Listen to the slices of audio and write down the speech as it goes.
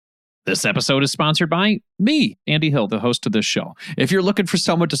This episode is sponsored by me, Andy Hill, the host of this show. If you're looking for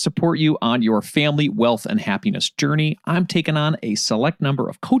someone to support you on your family, wealth, and happiness journey, I'm taking on a select number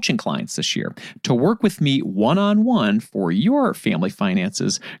of coaching clients this year. To work with me one-on-one for your family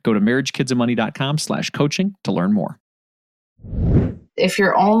finances, go to marriagekidsandmoney.com/coaching to learn more. If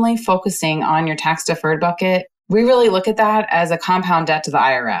you're only focusing on your tax-deferred bucket, we really look at that as a compound debt to the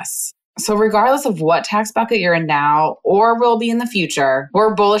IRS. So regardless of what tax bucket you're in now or will be in the future,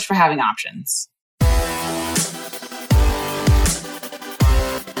 we're bullish for having options.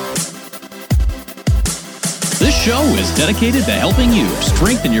 This show is dedicated to helping you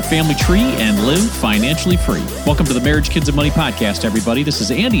strengthen your family tree and live financially free. Welcome to the Marriage, Kids, and Money podcast, everybody. This is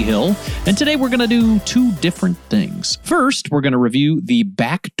Andy Hill, and today we're going to do two different things. First, we're going to review the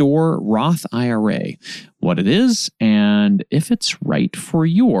Backdoor Roth IRA, what it is, and if it's right for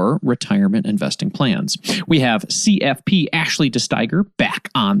your retirement investing plans. We have CFP Ashley DeSteiger back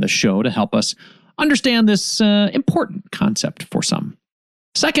on the show to help us understand this important concept for some.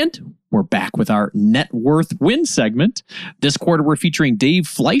 Second, we're back with our Net Worth Win segment. This quarter, we're featuring Dave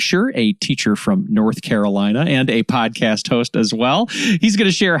Fleischer, a teacher from North Carolina and a podcast host as well. He's going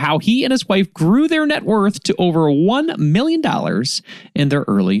to share how he and his wife grew their net worth to over $1 million in their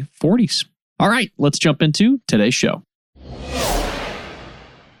early 40s. All right, let's jump into today's show.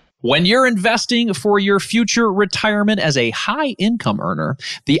 When you're investing for your future retirement as a high income earner,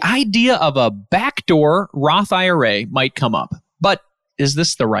 the idea of a backdoor Roth IRA might come up. But is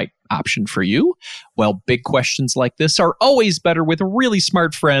this the right option for you? Well, big questions like this are always better with really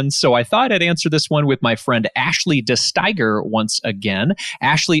smart friends, so I thought I'd answer this one with my friend Ashley DeSteiger once again.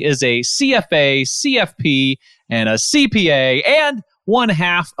 Ashley is a CFA, CFP, and a CPA, and one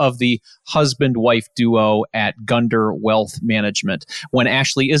half of the husband-wife duo at Gunder Wealth Management. When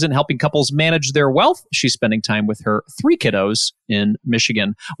Ashley isn't helping couples manage their wealth, she's spending time with her 3 kiddos in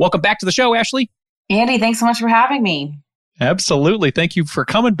Michigan. Welcome back to the show, Ashley. Andy, thanks so much for having me. Absolutely. Thank you for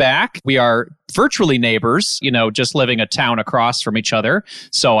coming back. We are virtually neighbors, just living a town across from each other.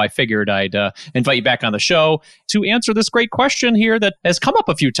 So I figured I'd invite you back on the show to answer this great question here that has come up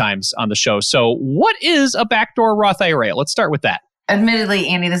a few times on the show. So what is a backdoor Roth IRA? Let's start with that. Admittedly,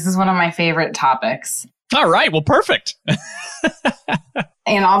 Andy, this is one of my favorite topics. All right. Well, perfect.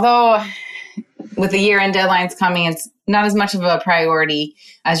 And although with the year-end deadlines coming, it's not as much of a priority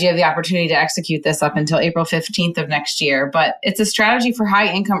as you have the opportunity to execute this up until April 15th of next year. But it's a strategy for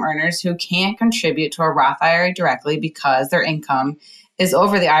high-income earners who can't contribute to a Roth IRA directly because their income is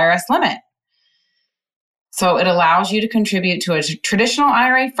over the IRS limit. So it allows you to contribute to a traditional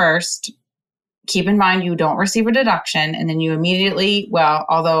IRA first. Keep in mind you don't receive a deduction, and then you immediately,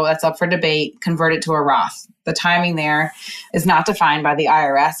 although that's up for debate, convert it to a Roth. The timing there is not defined by the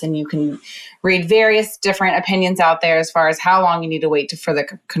IRS, and you can read various different opinions out there as far as how long you need to wait for the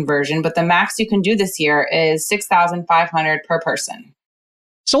conversion. But the max you can do this year is $6,500 per person.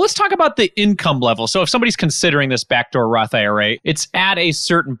 So let's talk about the income level. So if somebody's considering this backdoor Roth IRA, it's at a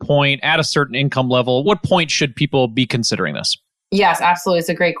certain point, at a certain income level. What point should people be considering this? Yes, absolutely. It's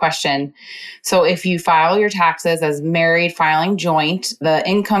a great question. So if you file your taxes as married filing joint, the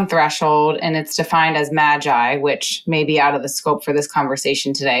income threshold, and it's defined as MAGI, which may be out of the scope for this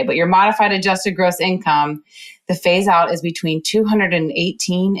conversation today, but your modified adjusted gross income, the phase out is between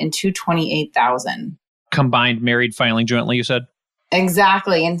 $218,000 and $228,000. Combined married filing jointly, you said?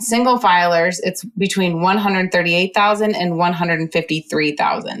 Exactly. In single filers, it's between $138,000 and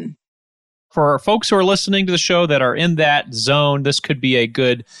 $153,000. For folks who are listening to the show that are in that zone, this could be a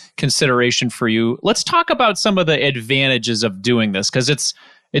good consideration for you. Let's talk about some of the advantages of doing this, because it's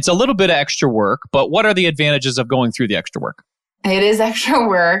a little bit of extra work, but what are the advantages of going through the extra work? It is extra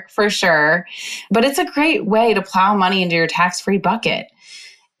work for sure, but it's a great way to plow money into your tax-free bucket.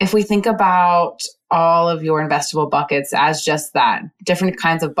 If we think about all of your investable buckets as just that, different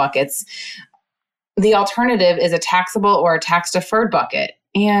kinds of buckets, the alternative is a taxable or a tax-deferred bucket.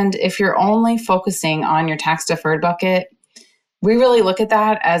 And if you're only focusing on your tax-deferred bucket, we really look at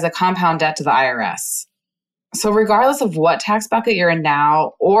that as a compound debt to the IRS. So regardless of what tax bucket you're in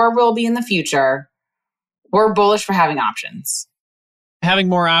now or will be in the future, we're bullish for having options. Having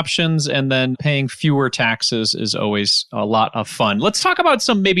more options and then paying fewer taxes is always a lot of fun. Let's talk about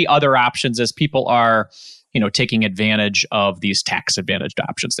some maybe other options as people are taking advantage of these tax advantaged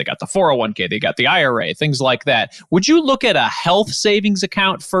options. They got the 401k, they got the IRA, things like that. Would you look at a health savings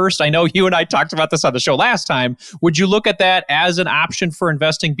account first? I know you and I talked about this on the show last time. Would you look at that as an option for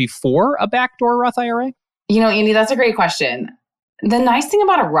investing before a backdoor Roth IRA? Andy, that's a great question. The nice thing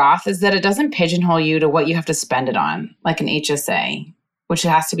about a Roth is that it doesn't pigeonhole you to what you have to spend it on, like an HSA, which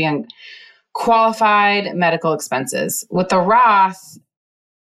has to be on qualified medical expenses. With the Roth,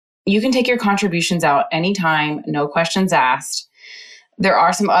 You can take your contributions out anytime, no questions asked. There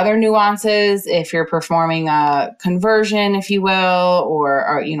are some other nuances if you're performing a conversion, if you will,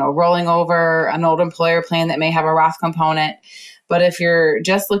 or rolling over an old employer plan that may have a Roth component. But if you're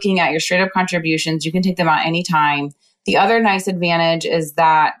just looking at your straight up contributions, you can take them out anytime. The other nice advantage is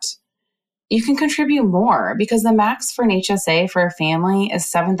that you can contribute more because the max for an HSA for a family is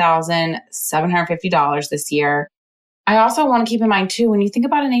 $7,750 this year. I also want to keep in mind too, when you think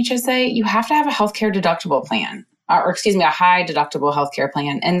about an HSA, you have to have a healthcare deductible plan. A high deductible healthcare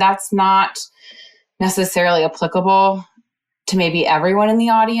plan. And that's not necessarily applicable to maybe everyone in the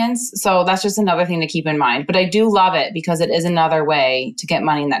audience. So that's just another thing to keep in mind. But I do love it because it is another way to get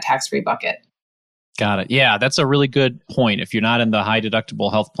money in that tax-free bucket. Got it. Yeah, that's a really good point. If you're not in the high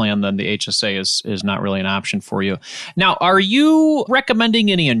deductible health plan, then the HSA is not really an option for you. Now, are you recommending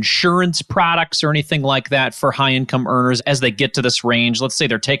any insurance products or anything like that for high income earners as they get to this range? Let's say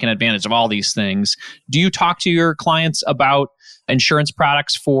they're taking advantage of all these things. Do you talk to your clients about insurance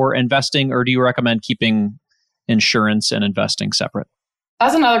products for investing, or do you recommend keeping insurance and investing separate?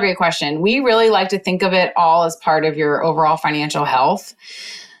 That's another great question. We really like to think of it all as part of your overall financial health.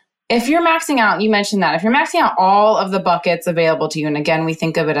 If you're maxing out, you mentioned that, if you're maxing out all of the buckets available to you, and again, we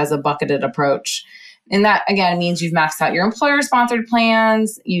think of it as a bucketed approach. And that, again, means you've maxed out your employer-sponsored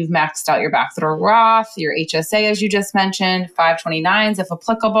plans, you've maxed out your Backdoor Roth, your HSA, as you just mentioned, 529s if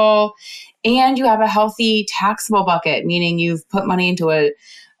applicable, and you have a healthy taxable bucket, meaning you've put money into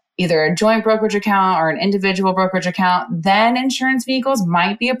either a joint brokerage account or an individual brokerage account, then insurance vehicles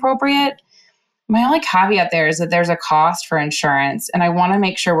might be appropriate. My only caveat there is that there's a cost for insurance, and I want to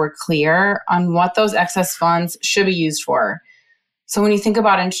make sure we're clear on what those excess funds should be used for. So when you think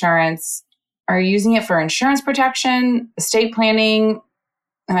about insurance, are you using it for insurance protection, estate planning,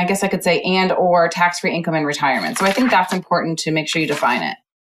 and I guess I could say or tax-free income in retirement? So I think that's important to make sure you define it.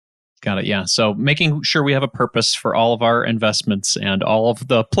 Got it. Yeah. So making sure we have a purpose for all of our investments and all of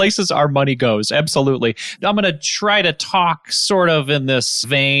the places our money goes. Absolutely. I'm going to try to talk sort of in this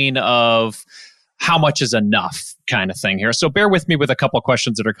vein of how much is enough kind of thing here. So bear with me with a couple of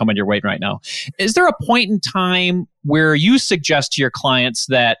questions that are coming your way right now. Is there a point in time where you suggest to your clients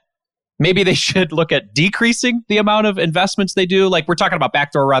that maybe they should look at decreasing the amount of investments they do? Like we're talking about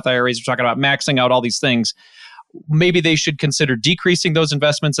backdoor Roth IRAs, we're talking about maxing out all these things. Maybe they should consider decreasing those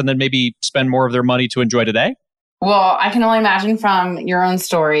investments and then maybe spend more of their money to enjoy today? Well, I can only imagine from your own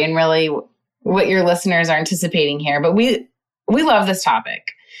story and really what your listeners are anticipating here, but we love this topic.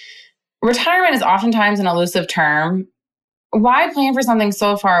 Retirement is oftentimes an elusive term. Why plan for something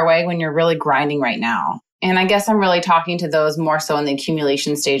so far away when you're really grinding right now? And I guess I'm really talking to those more so in the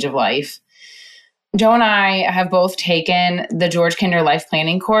accumulation stage of life. Joe and I have both taken the George Kinder Life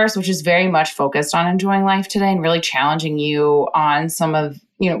Planning course, which is very much focused on enjoying life today and really challenging you on some of,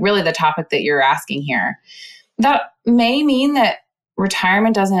 really the topic that you're asking here. That may mean that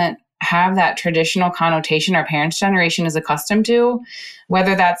retirement doesn't have that traditional connotation our parents' generation is accustomed to,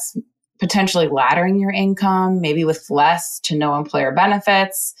 whether that's potentially laddering your income, maybe with less to no employer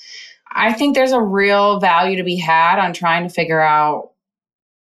benefits. I think there's a real value to be had on trying to figure out,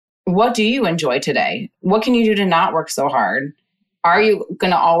 what do you enjoy today? What can you do to not work so hard? Are you going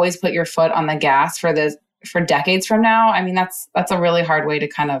to always put your foot on the gas for decades from now? I mean, that's a really hard way to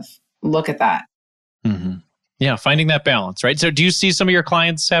kind of look at that. Mm-hmm. Yeah, finding that balance, right? So do you see some of your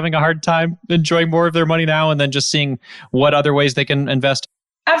clients having a hard time enjoying more of their money now and then just seeing what other ways they can invest?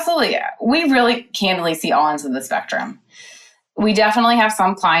 Absolutely. We really candidly see all ends of the spectrum. We definitely have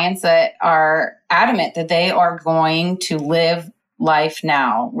some clients that are adamant that they are going to live life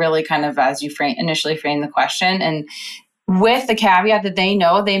now, really kind of as you initially framed the question, and with the caveat that they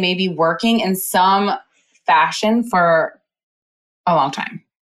know they may be working in some fashion for a long time.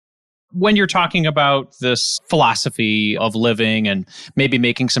 When you're talking about this philosophy of living and maybe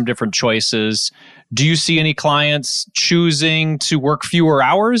making some different choices, do you see any clients choosing to work fewer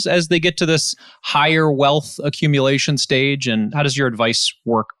hours as they get to this higher wealth accumulation stage? And how does your advice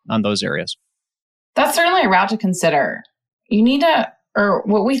work on those areas? That's certainly a route to consider.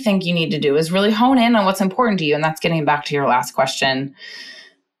 What we think you need to do is really hone in on what's important to you. And that's getting back to your last question.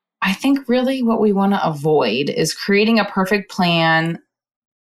 I think really what we want to avoid is creating a perfect plan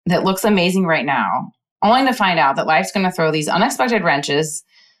that looks amazing right now, only to find out that life's going to throw these unexpected wrenches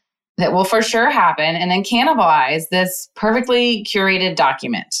that will for sure happen and then cannibalize this perfectly curated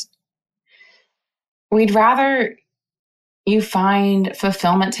document. We'd rather you find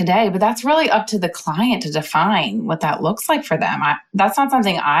fulfillment today, but that's really up to the client to define what that looks like for them. That's not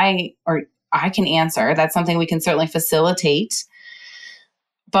something I can answer. That's something we can certainly facilitate.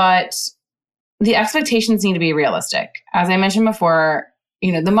 But the expectations need to be realistic. As I mentioned before,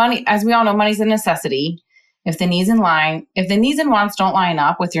 the money, as we all know, money's a necessity. If the needs and wants don't line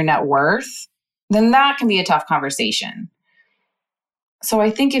up with your net worth, then that can be a tough conversation. So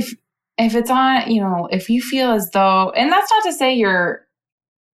I think if it's on, if you feel as though, and that's not to say your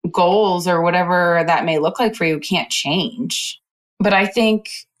goals or whatever that may look like for you can't change, but I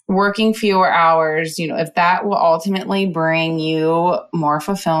think working fewer hours, if that will ultimately bring you more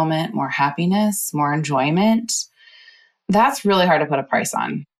fulfillment, more happiness, more enjoyment, that's really hard to put a price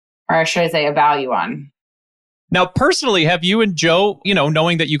on, or should I say a value on. Now, personally, have you and Joe,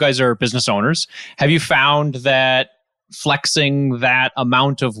 knowing that you guys are business owners, have you found that flexing that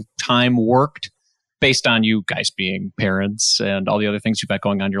amount of time worked based on you guys being parents and all the other things you've got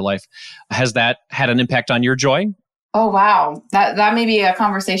going on in your life? Has that had an impact on your joy? Oh, wow. That may be a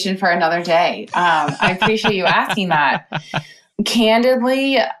conversation for another day. I appreciate you asking that.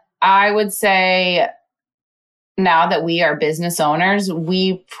 Candidly, I would say now that we are business owners,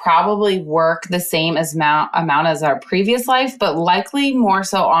 we probably work the same amount as our previous life, but likely more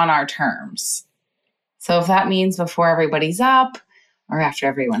so on our terms. So if that means before everybody's up or after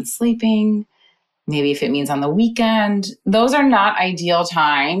everyone's sleeping, maybe if it means on the weekend, those are not ideal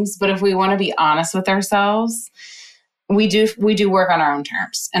times. But if we want to be honest with ourselves, we do work on our own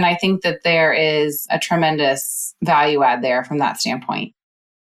terms. And I think that there is a tremendous value add there from that standpoint.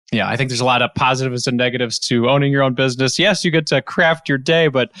 Yeah, I think there's a lot of positives and negatives to owning your own business. Yes, you get to craft your day,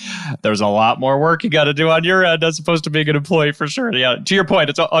 but there's a lot more work you got to do on your end as opposed to being an employee for sure. Yeah, to your point,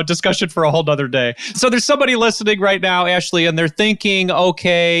 it's a discussion for a whole nother day. So there's somebody listening right now, Ashley, and they're thinking,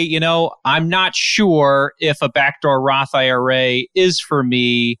 okay, I'm not sure if a backdoor Roth IRA is for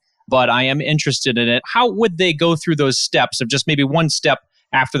me, but I am interested in it. How would they go through those steps of just maybe one step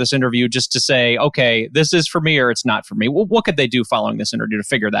after this interview just to say, okay, this is for me or it's not for me? What could they do following this interview to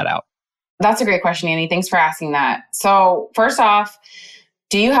figure that out? That's a great question, Annie. Thanks for asking that. So first off,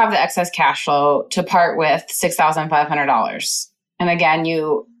 do you have the excess cash flow to part with $6,500? And again,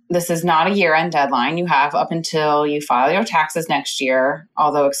 this is not a year-end deadline. You have up until you file your taxes next year,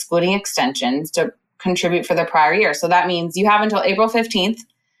 although excluding extensions, to contribute for the prior year. So that means you have until April 15th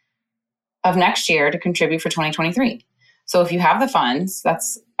of next year to contribute for 2023. So if you have the funds,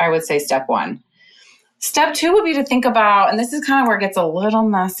 that's, I would say, step one. Step two would be to think about, and this is kind of where it gets a little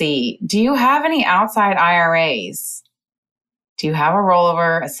messy. Do you have any outside IRAs? Do you have a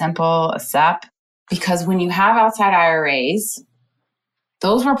rollover, a simple, a SEP? Because when you have outside IRAs,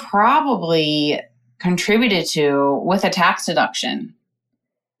 those were probably contributed to with a tax deduction.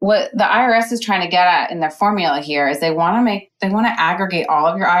 What the IRS is trying to get at in their formula here is they want to aggregate all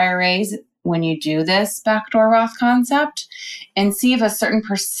of your IRAs when you do this backdoor Roth concept and see if a certain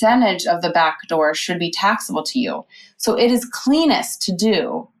percentage of the backdoor should be taxable to you. So it is cleanest to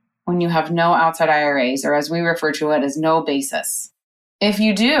do when you have no outside IRAs, or as we refer to it as no basis. If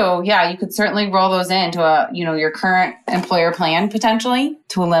you do, you could certainly roll those into your current employer plan potentially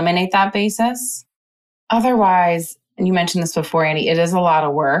to eliminate that basis. Otherwise, and you mentioned this before, Andy, it is a lot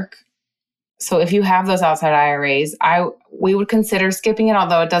of work. So if you have those outside IRAs, we would consider skipping it,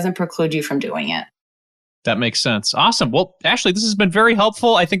 although it doesn't preclude you from doing it. That makes sense. Awesome. Well, Ashley, this has been very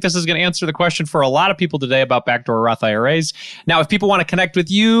helpful. I think this is going to answer the question for a lot of people today about backdoor Roth IRAs. Now, if people want to connect with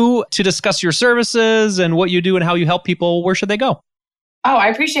you to discuss your services and what you do and how you help people, where should they go? Oh, I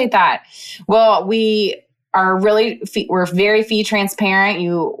appreciate that. Well, we're very fee transparent.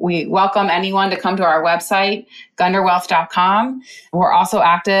 We welcome anyone to come to our website, gunderwealth.com. We're also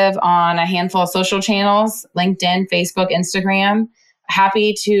active on a handful of social channels, LinkedIn, Facebook, Instagram.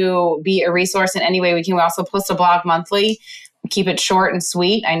 Happy to be a resource in any way we can. We also post a blog monthly. We keep it short and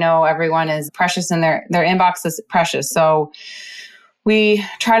sweet. I know everyone is precious and their inbox is precious. So we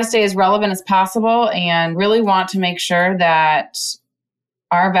try to stay as relevant as possible and really want to make sure that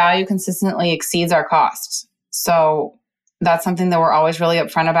our value consistently exceeds our costs. So that's something that we're always really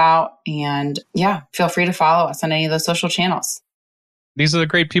upfront about. And feel free to follow us on any of those social channels. These are the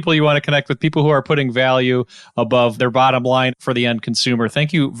great people you want to connect with, people who are putting value above their bottom line for the end consumer.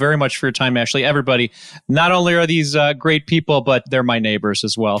 Thank you very much for your time, Ashley. Everybody, not only are these great people, but they're my neighbors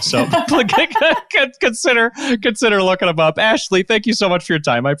as well. So consider looking them up. Ashley, thank you so much for your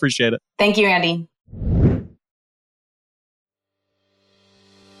time. I appreciate it. Thank you, Andy.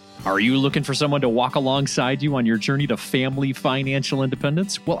 Are you looking for someone to walk alongside you on your journey to family financial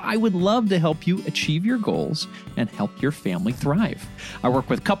independence? Well, I would love to help you achieve your goals and help your family thrive. I work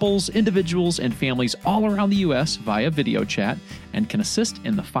with couples, individuals, and families all around the U.S. via video chat and can assist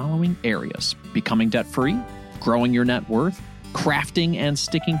in the following areas: becoming debt-free, growing your net worth, crafting and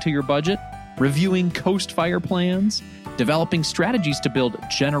sticking to your budget, reviewing Coast Fire plans, developing strategies to build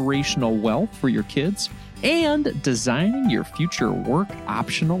generational wealth for your kids, and designing your future work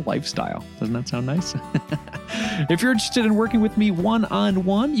optional lifestyle. Doesn't that sound nice? If you're interested in working with me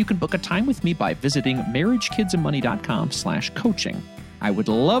one-on-one, you can book a time with me by visiting marriagekidsandmoney.com/coaching. I would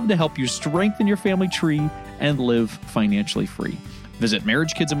love to help you strengthen your family tree and live financially free. Visit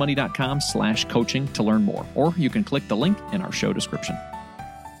marriagekidsandmoney.com/coaching to learn more, or you can click the link in our show description.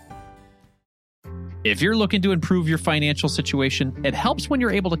 If you're looking to improve your financial situation, it helps when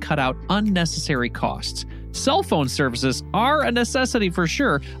you're able to cut out unnecessary costs. Cell phone services are a necessity for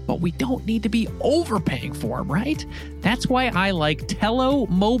sure, but we don't need to be overpaying for them, right? That's why I like Tello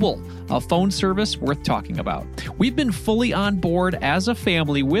Mobile, a phone service worth talking about. We've been fully on board as a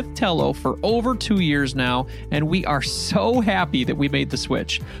family with Tello for over 2 years now, and we are so happy that we made the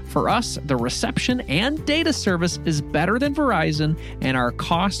switch. For us, the reception and data service is better than Verizon, and our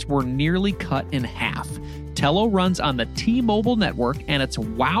costs were nearly cut in half. Tello runs on the T-Mobile network, and it's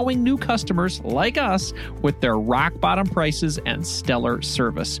wowing new customers like us with their rock-bottom prices and stellar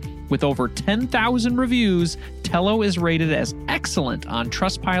service. With over 10,000 reviews, Tello is rated as excellent on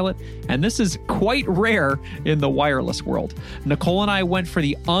Trustpilot, and this is quite rare in the wireless world. Nicole and I went for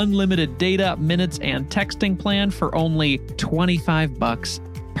the unlimited data, minutes, and texting plan for only $25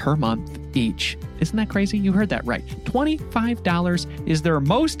 per month each. Isn't that crazy? You heard that right. $25 is their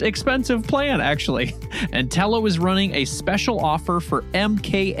most expensive plan, actually. And Tello is running a special offer for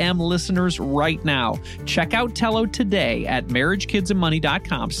MKM listeners right now. Check out Tello today at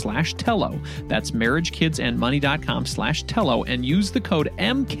marriagekidsandmoney.com/Tello. That's marriagekidsandmoney.com/Tello, and use the code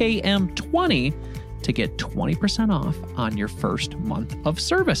MKM20 to get 20% off on your first month of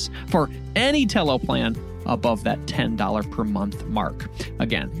service for any Tello plan above that $10 per month mark.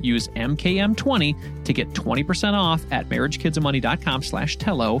 Again, use MKM20 to get 20% off at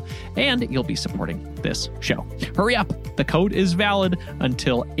marriagekidsandmoney.com/Tello, and you'll be supporting this show. Hurry up. The code is valid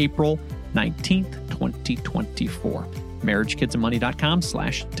until April 19th, 2024.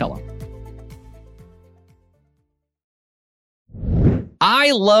 marriagekidsandmoney.com/Tello.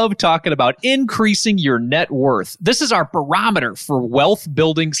 I love talking about increasing your net worth. This is our barometer for wealth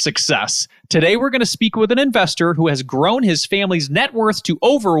building success. Today, we're going to speak with an investor who has grown his family's net worth to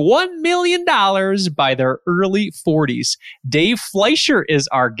over $1 million by their early 40s. Dave Fleischer is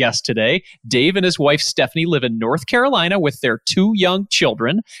our guest today. Dave and his wife, Stephanie, live in North Carolina with their 2 young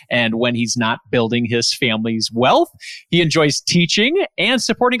children. And when he's not building his family's wealth, he enjoys teaching and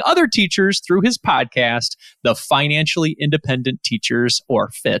supporting other teachers through his podcast, the Financially Independent Teachers,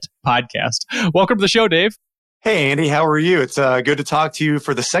 or FIT podcast. Welcome to the show, Dave. Hey, Andy, how are you? It's good to talk to you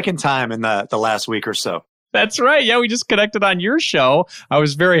for the second time in the last week or so. That's right. Yeah, we just connected on your show. I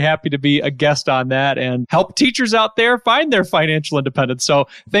was very happy to be a guest on that and help teachers out there find their financial independence. So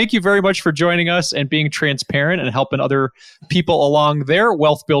thank you very much for joining us and being transparent and helping other people along their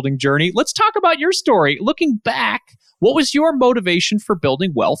wealth building journey. Let's talk about your story. Looking back, what was your motivation for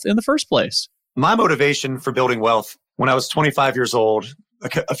building wealth in the first place? My motivation for building wealth, when I was 25 years old,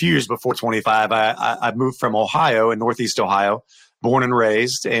 a few years before 25, I moved from Ohio, in Northeast Ohio, born and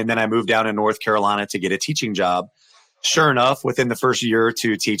raised. And then I moved down in North Carolina to get a teaching job. Sure enough, within the first year or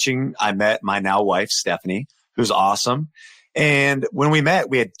two teaching, I met my now wife, Stephanie, who's awesome. And when we met,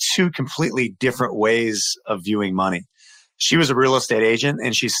 we had 2 completely different ways of viewing money. She was a real estate agent,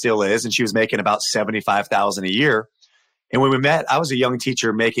 and she still is, and she was making about $75,000 a year. And when we met, I was a young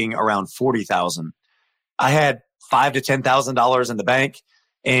teacher making around $40,000. I had $5,000 to $10,000 in the bank,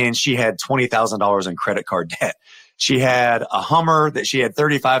 and she had $20,000 in credit card debt. She had a Hummer that she had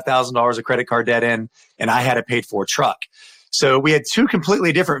 $35,000 of credit card debt in, and I had a paid-for truck. So we had 2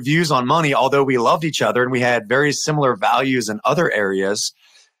 completely different views on money, although we loved each other and we had very similar values in other areas.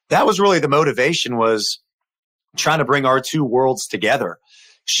 That was really the motivation, was trying to bring our 2 worlds together.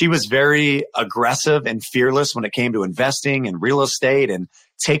 She was very aggressive and fearless when it came to investing in real estate and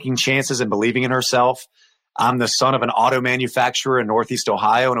taking chances and believing in herself. I'm the son of an auto manufacturer in Northeast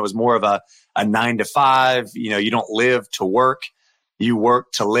Ohio, and it was more of a 9 to 5. You don't live to work, you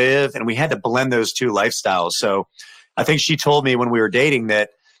work to live. And we had to blend those 2 lifestyles. So I think she told me when we were dating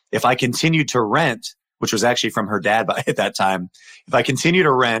that if I continued to rent, which was actually from her dad at that time, if I continued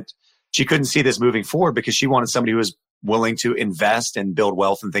to rent, she couldn't see this moving forward because she wanted somebody who was willing to invest and build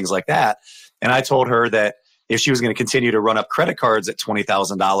wealth and things like that. And I told her that if she was going to continue to run up credit cards at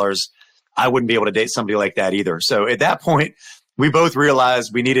 $20,000, I wouldn't be able to date somebody like that either. So at that point, we both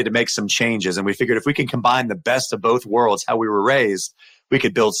realized we needed to make some changes. And we figured if we can combine the best of both worlds, how we were raised, we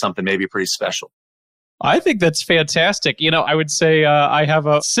could build something maybe pretty special. I think that's fantastic. I would say I have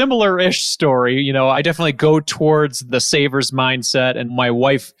a similar-ish story. I definitely go towards the saver's mindset, and my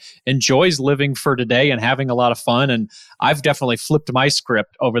wife enjoys living for today and having a lot of fun. And I've definitely flipped my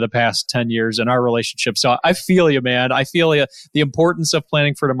script over the past 10 years in our relationship. So I feel you, man. I feel you, the importance of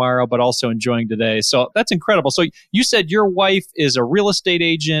planning for tomorrow, but also enjoying today. So that's incredible. So you said your wife is a real estate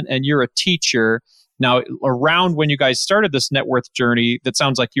agent and you're a teacher. Now, around when you guys started this net worth journey, that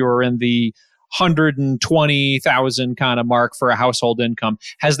sounds like you were in the 120,000 kind of mark for a household income.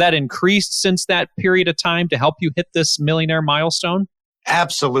 Has that increased since that period of time to help you hit this millionaire milestone?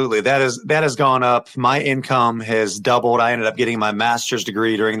 Absolutely. That has gone up. My income has doubled. I ended up getting my master's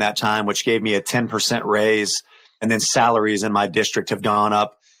degree during that time, which gave me a 10% raise. And then salaries in my district have gone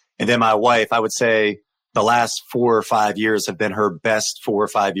up. And then my wife, I would say the last 4 or 5 years have been her best 4 or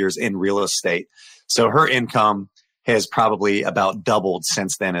 5 years in real estate. So her income has probably about doubled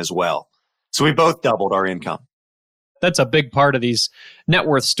since then as well. So we both doubled our income. That's a big part of these net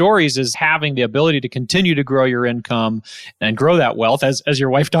worth stories, is having the ability to continue to grow your income and grow that wealth, as your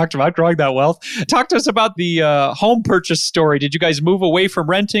wife talked about, growing that wealth. Talk to us about the home purchase story. Did you guys move away from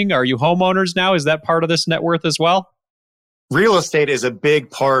renting? Are you homeowners now? Is that part of this net worth as well? Real estate is a big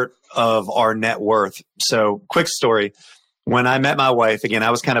part of our net worth. So quick story. When I met my wife, again, I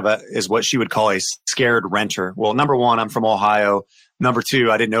was kind of is what she would call a scared renter. Well, number one, I'm from Ohio. Number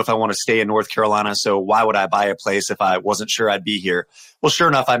two, I didn't know if I want to stay in North Carolina. So why would I buy a place if I wasn't sure I'd be here? Well, sure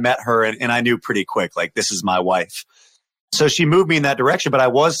enough, I met her and I knew pretty quick, like, this is my wife. So she moved me in that direction, but I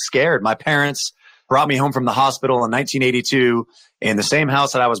was scared. My parents brought me home from the hospital in 1982. And the same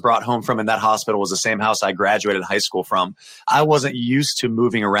house that I was brought home from in that hospital was the same house I graduated high school from. I wasn't used to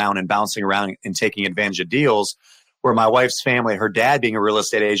moving around and bouncing around and taking advantage of deals. Where my wife's family, her dad being a real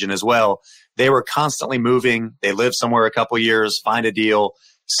estate agent as well, they were constantly moving. They lived somewhere a couple of years, find a deal,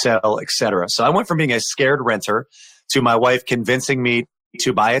 sell, etc. So I went from being a scared renter to my wife convincing me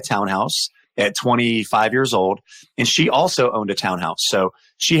to buy a townhouse at 25 years old. And she also owned a townhouse. So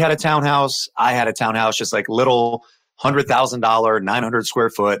she had a townhouse. I had a townhouse, just like little $100,000, 900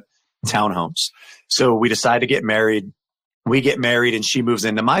 square foot townhomes. So we decided to get married. We get married and she moves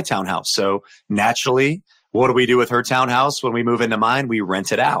into my townhouse. So naturally, what do we do with her townhouse? When we move into mine, we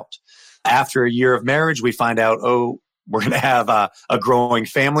rent it out. After a year of marriage, we find out, we're going to have a growing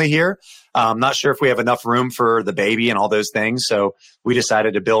family here. I'm not sure if we have enough room for the baby and all those things. So we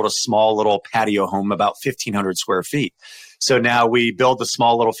decided to build a small little patio home, about 1,500 square feet. So now we build the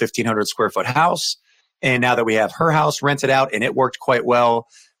small little 1,500 square foot house. And now that we have her house rented out and it worked quite well,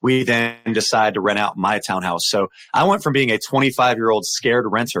 we then decided to rent out my townhouse. So I went from being a 25-year-old scared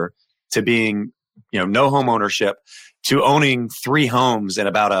renter to being no home ownership, to owning 3 homes in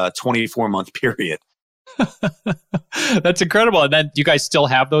about a 24-month period. That's incredible. And then do you guys still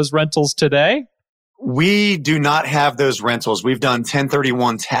have those rentals today? We do not have those rentals. We've done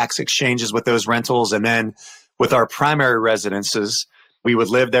 1031 tax exchanges with those rentals. And then with our primary residences, we would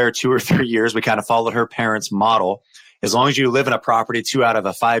live there 2 or 3 years. We kind of followed her parents' model. As long as you live in a property 2 out of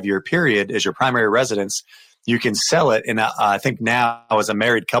a 5-year period as your primary residence, you can sell it. And I think now, as a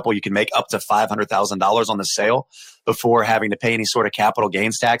married couple, you can make up to $500,000 on the sale before having to pay any sort of capital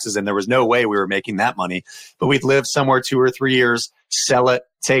gains taxes. And there was no way we were making that money. But we'd live somewhere 2 or 3 years, sell it,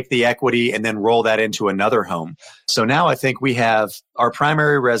 take the equity, and then roll that into another home. So now I think we have our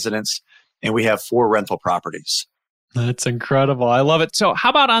primary residence and we have 4 rental properties. That's incredible. I love it. So how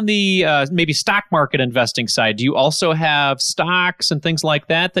about on the maybe stock market investing side? Do you also have stocks and things like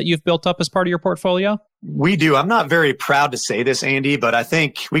that you've built up as part of your portfolio? We do. I'm not very proud to say this, Andy, but I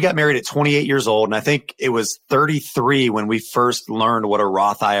think we got married at 28 years old. And I think it was 33 when we first learned what a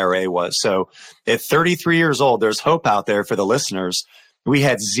Roth IRA was. So at 33 years old, there's hope out there for the listeners. We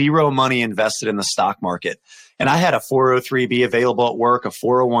had 0 money invested in the stock market. And I had a 403B available at work, a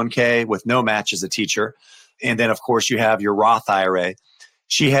 401k with no match as a teacher. And then, of course, you have your Roth IRA.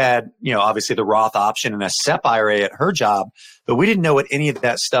 She had, obviously the Roth option and a SEP IRA at her job, but we didn't know what any of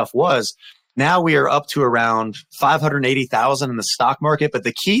that stuff was. Now we are up to around 580,000 in the stock market. But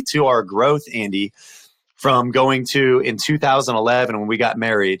the key to our growth, Andy, from going to in 2011 when we got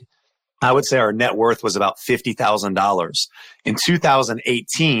married, I would say our net worth was about $50,000. In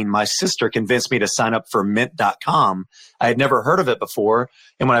 2018, my sister convinced me to sign up for mint.com. I had never heard of it before.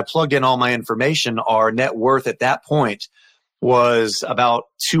 And when I plugged in all my information, our net worth at that point was about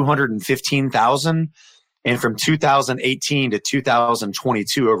 $215,000. And from 2018 to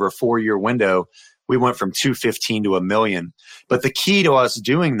 2022, over a 4-year window, we went from 215 to $1 million. But the key to us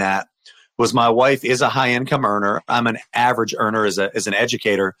doing that was my wife is a high income earner. I'm an average earner as an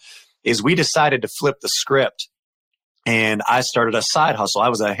educator. Is we decided to flip the script and I started a side hustle. I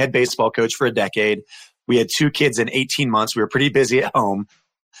was a head baseball coach for a decade. We had 2 kids in 18 months. We were pretty busy at home.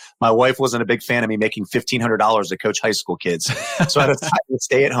 My wife wasn't a big fan of me making $1,500 to coach high school kids. So I decided to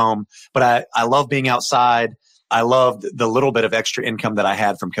stay at home. But I love being outside. I loved the little bit of extra income that I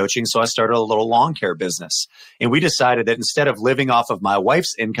had from coaching. So I started a little lawn care business. And we decided that instead of living off of my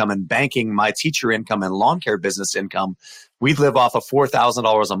wife's income and banking my teacher income and lawn care business income, we'd live off of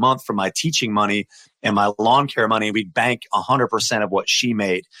 $4,000 a month from my teaching money and my lawn care money. We'd bank 100% of what she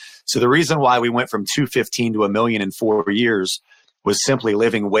made. So the reason why we went from 215 to $1 million in 4 years was simply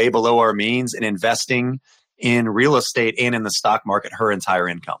living way below our means and investing in real estate and in the stock market her entire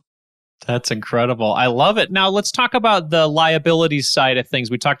income. That's incredible. I love it. Now let's talk about the liabilities side of things.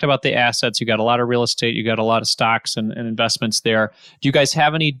 We talked about the assets. You got a lot of real estate. You got a lot of stocks and investments there. Do you guys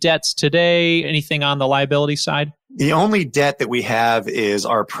have any debts today? Anything on the liability side? The only debt that we have is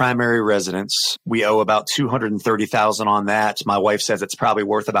our primary residence. We owe about $230,000 on that. My wife says it's probably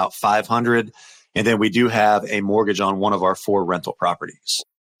worth about $500,000. And then we do have a mortgage on one of our 4 rental properties.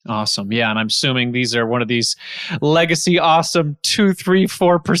 Awesome. Yeah. And I'm assuming these are one of these legacy awesome 2, 3,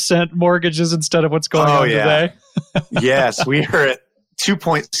 4% mortgages instead of what's going on today. Yes, we are at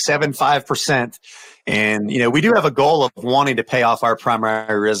 2.75%. And, we do have a goal of wanting to pay off our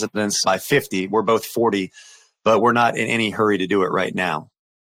primary residence by 50. We're both 40, but we're not in any hurry to do it right now.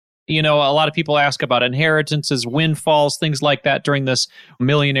 A lot of people ask about inheritances, windfalls, things like that during this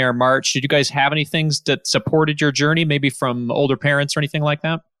Millionaire March. Did you guys have any things that supported your journey, maybe from older parents or anything like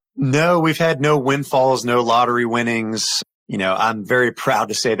that? No, we've had no windfalls, no lottery winnings. I'm very proud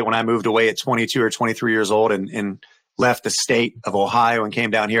to say that when I moved away at 22 or 23 years old and left the state of Ohio and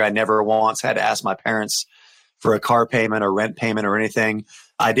came down here, I never once had to ask my parents for a car payment or rent payment or anything.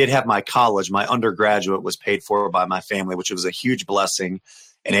 I did have my college. My undergraduate was paid for by my family, which was a huge blessing,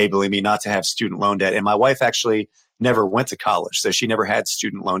 enabling me not to have student loan debt. And my wife actually never went to college, so she never had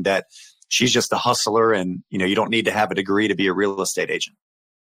student loan debt. She's just a hustler, and you don't need to have a degree to be a real estate agent.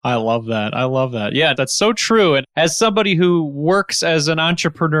 I love that. I love that. Yeah, that's so true. And as somebody who works as an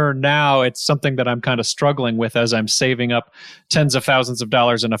entrepreneur now, it's something that I'm kind of struggling with as I'm saving up tens of thousands of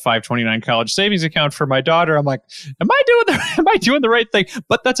dollars in a 529 college savings account for my daughter. I'm like, am I doing the right thing?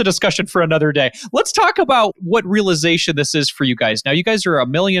 But that's a discussion for another day. Let's talk about what realization this is for you guys. Now, you guys are $1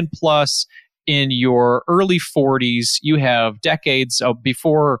 million plus in your early 40s. You have decades of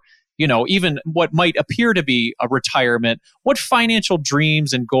before even what might appear to be a retirement. What financial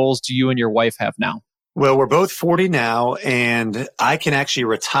dreams and goals do you and your wife have now? Well, we're both 40 now, and I can actually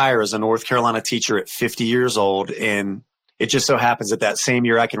retire as a North Carolina teacher at 50 years old. And it just so happens that same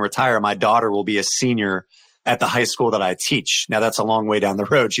year I can retire, my daughter will be a senior at the high school that I teach. Now, that's a long way down the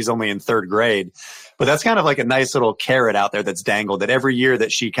road. She's only in 3rd grade. But that's kind of like a nice little carrot out there that's dangled, that every year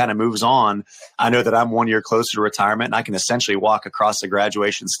that she kind of moves on, I know that I'm 1 year closer to retirement, and I can essentially walk across the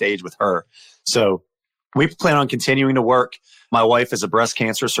graduation stage with her. So we plan on continuing to work. My wife is a breast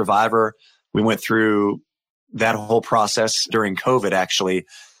cancer survivor. We went through that whole process during COVID, actually.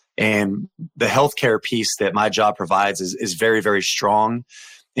 And the healthcare piece that my job provides is very, very strong.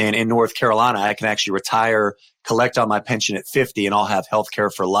 And in North Carolina, I can actually retire, collect on my pension at 50, and I'll have healthcare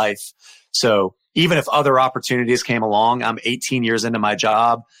for life. So even if other opportunities came along, I'm 18 years into my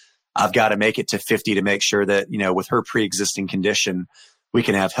job. I've got to make it to 50 to make sure that, with her pre-existing condition, we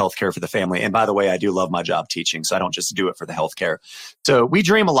can have healthcare for the family. And by the way, I do love my job teaching, so I don't just do it for the healthcare. So we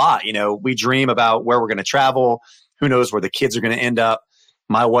dream a lot. We dream about where we're going to travel. Who knows where the kids are going to end up.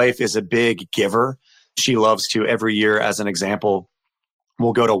 My wife is a big giver. She loves to, every year, as an example,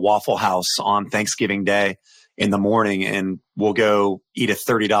 we'll go to Waffle House on Thanksgiving Day in the morning, and we'll go eat a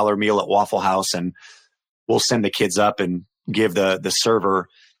 $30 meal at Waffle House, and we'll send the kids up and give the server,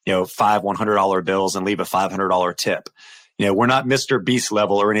 5 $100 bills and leave a $500 tip. We're not Mr. Beast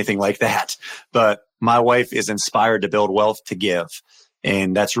level or anything like that, but my wife is inspired to build wealth to give,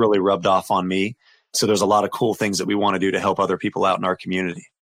 and that's really rubbed off on me. So there's a lot of cool things that we want to do to help other people out in our community.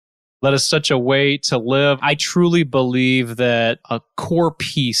 That is such a way to live. I truly believe that a core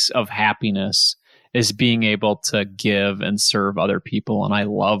piece of happiness is being able to give and serve other people. And I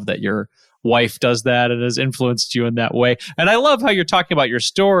love that your wife does that and has influenced you in that way. And I love how you're talking about your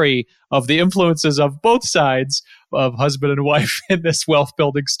story of the influences of both sides of husband and wife in this wealth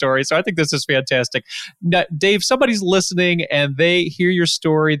building story. So I think this is fantastic. Now, Dave, somebody's listening and they hear your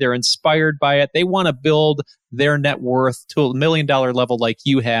story. They're inspired by it. They want to build their net worth to $1 million level like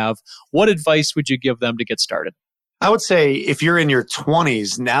you have. What advice would you give them to get started? I would say if you're in your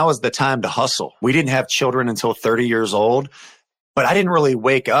 20s, now is the time to hustle. We didn't have children until 30 years old, but I didn't really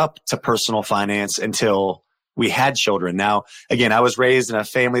wake up to personal finance until we had children. Now, again, I was raised in a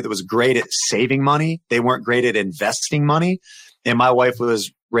family that was great at saving money. They weren't great at investing money. And my wife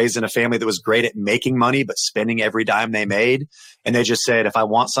was raised in a family that was great at making money, but spending every dime they made. And they just said, if I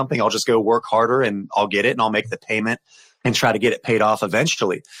want something, I'll just go work harder and I'll get it and I'll make the payment and try to get it paid off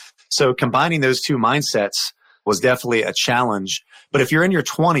eventually. So combining those two mindsets was definitely a challenge. But if you're in your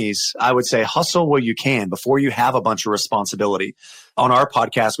 20s, I would say hustle while you can before you have a bunch of responsibility. On our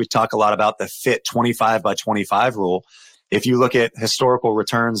podcast, we talk a lot about the FIT 25 by 25 rule. If you look at historical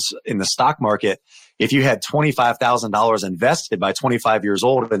returns in the stock market, if you had $25,000 invested by 25 years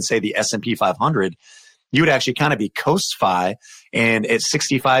old in, say, the S&P 500, you would actually kind of be coast-fi. And at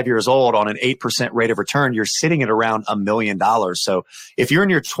 65 years old on an 8% rate of return, you're sitting at around $1 million. So if you're in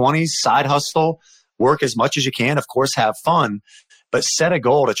your 20s, side hustle, work as much as you can. Of course, have fun, but set a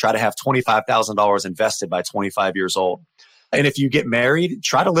goal to try to have $25,000 invested by 25 years old. And if you get married,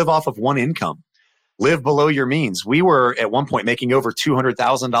 try to live off of one income. Live below your means. We were at one point making over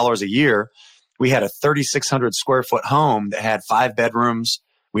 $200,000 a year. We had a 3,600 square foot home that had 5 bedrooms.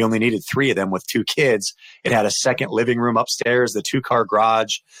 We only needed 3 of them with 2 kids. It had a second living room upstairs, the 2-car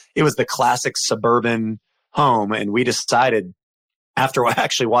garage. It was the classic suburban home. And we decided, after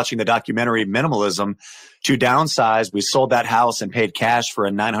actually watching the documentary Minimalism, to downsize. We sold that house and paid cash for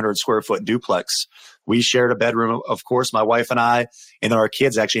a 900 square foot duplex. We shared a bedroom, of course, my wife and I, and then our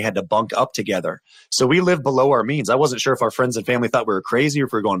kids actually had to bunk up together. So we lived below our means. I wasn't sure if our friends and family thought we were crazy or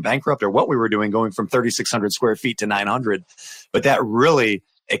if we were going bankrupt or what we were doing, going from 3,600 square feet to 900. But that really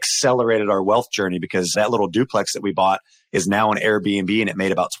accelerated our wealth journey because that little duplex that we bought is now an Airbnb and it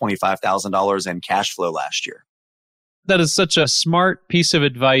made about $25,000 in cash flow last year. That is such a smart piece of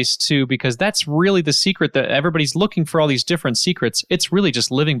advice, too, because that's really the secret that everybody's looking for, all these different secrets. It's really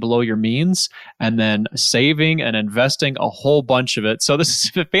just living below your means and then saving and investing a whole bunch of it. So this is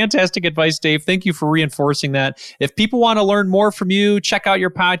fantastic advice, Dave. Thank you for reinforcing that. If people want to learn more from you, check out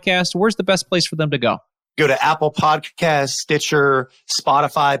your podcast, where's the best place for them to go? Go to Apple Podcasts, Stitcher,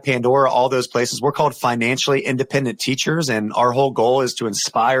 Spotify, Pandora, all those places. We're called Financially Independent Teachers, and our whole goal is to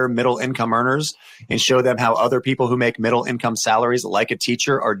inspire middle income earners and show them how other people who make middle income salaries like a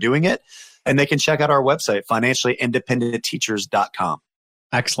teacher are doing it. And they can check out our website, financiallyindependentteachers.com.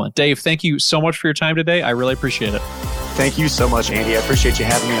 Excellent. Dave, thank you so much for your time today. I really appreciate it. Thank you so much, Andy. I appreciate you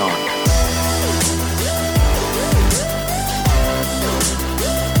having me on.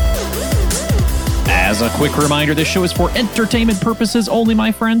 As a quick reminder, this show is for entertainment purposes only,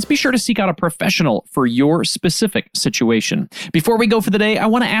 my friends. Be sure to seek out a professional for your specific situation. Before we go for the day, I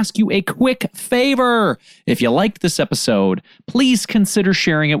want to ask you a quick favor. If you liked this episode, please consider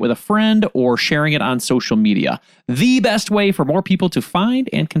sharing it with a friend or sharing it on social media. The best way for more people to find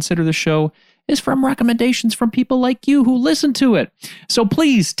and consider the show is from recommendations from people like you who listen to it. So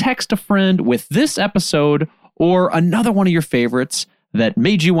please text a friend with this episode or another one of your favorites that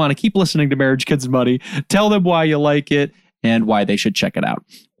made you want to keep listening to Marriage, Kids, and Money. Tell them why you like it and why they should check it out.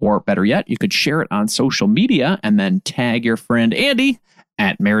 Or better yet, you could share it on social media and then tag your friend Andy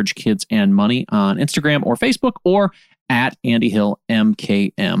at Marriage, Kids, and Money on Instagram or Facebook, or at Andy Hill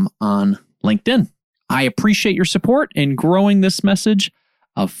MKM on LinkedIn. I appreciate your support in growing this message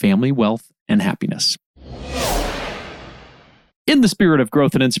of family wealth and happiness. In the spirit of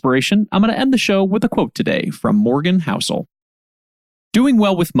growth and inspiration, I'm going to end the show with a quote today from Morgan Housel. Doing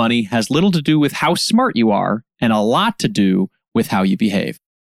well with money has little to do with how smart you are and a lot to do with how you behave.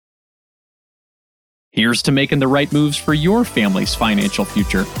 Here's to making the right moves for your family's financial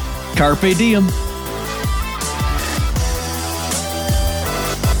future. Carpe diem.